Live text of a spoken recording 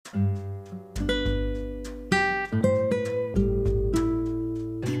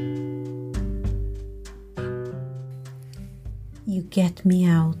get me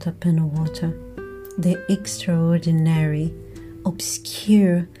out upon the water, the extraordinary,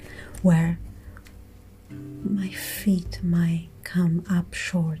 obscure, where my feet might come up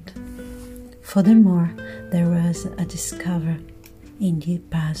short. Furthermore, there was a discover in the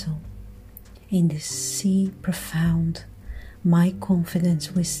puzzle, in the sea profound, my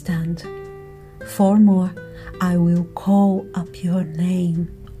confidence will stand. Furthermore, I will call up your name,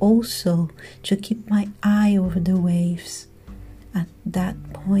 also to keep my eye over the waves. At that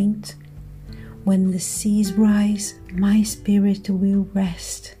point, when the seas rise, my spirit will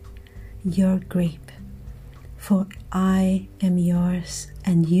rest your grip, for I am yours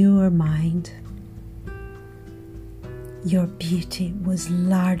and you are mine. Your beauty was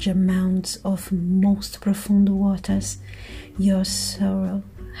large amounts of most profound waters. Your sorrow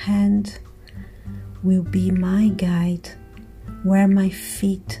hand will be my guide, where my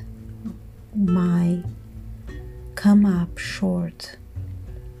feet might come up short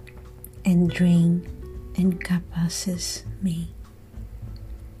and drain encompasses me.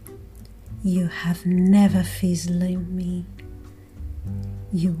 You have never fizzled me.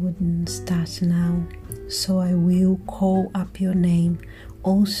 You wouldn't start now, so I will call up your name.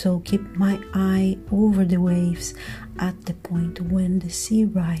 Also keep my eye over the waves. At the point when the sea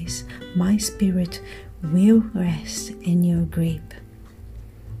rise, my spirit will rest in your grip.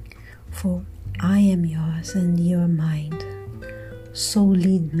 For I am yours and you are mine. So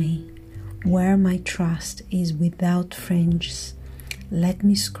lead me where my trust is without fringes. Let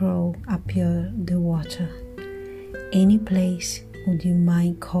me scroll up the water. Any place would you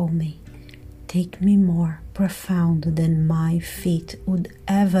mind call me? Take me more profound than my feet would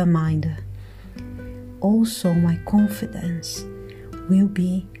ever mind. Also my confidence will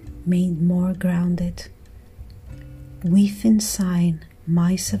be made more grounded. Within sign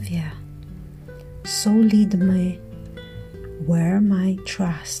my Savior. So lead me where my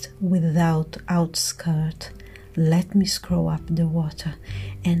trust without outskirt. Let me scroll up the water,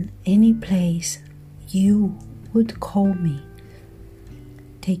 and any place you would call me.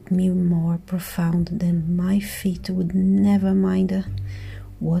 Take me more profound than my feet would never mind.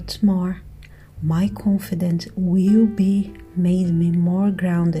 What's more, my confidence will be made me more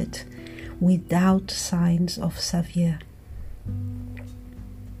grounded, without signs of Savior.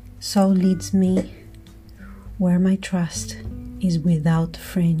 So leads me where my trust is without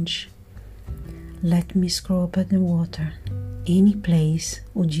fringe. Let me scroll up the water. Any place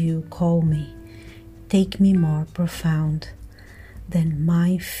would you call me. Take me more profound than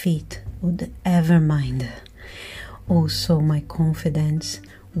my feet would ever mind. Also my confidence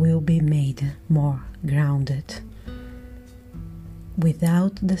will be made more grounded.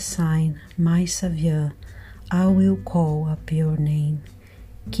 Without the sign, my Savior, I will call up your name.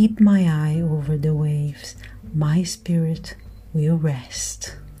 Keep my eye over the waves, my spirit will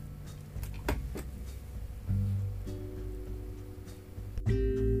rest.